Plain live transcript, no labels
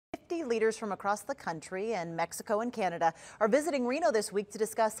50 leaders from across the country, and Mexico and Canada are visiting Reno this week to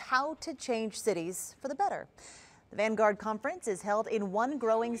discuss how to change cities for the better. The Vanguard conference is held in one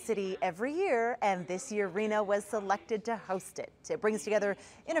growing city every year, and this year Reno was selected to host it. It brings together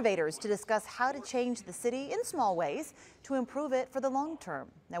innovators to discuss how to change the city in small ways to improve it for the long term.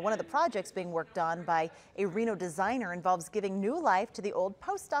 Now, one of the projects being worked on by a Reno designer involves giving new life to the old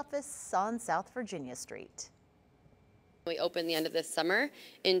post office on South Virginia Street. We open the end of this summer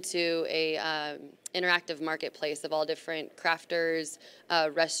into a interactive marketplace of all different crafters,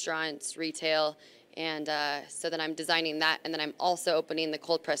 restaurants, retail, and so then I'm designing that, and then I'm also opening the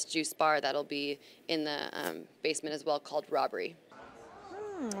cold pressed juice bar that'll be in the basement as well, called Robbery.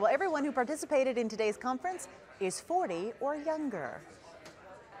 Well, everyone who participated in today's conference is 40 or younger.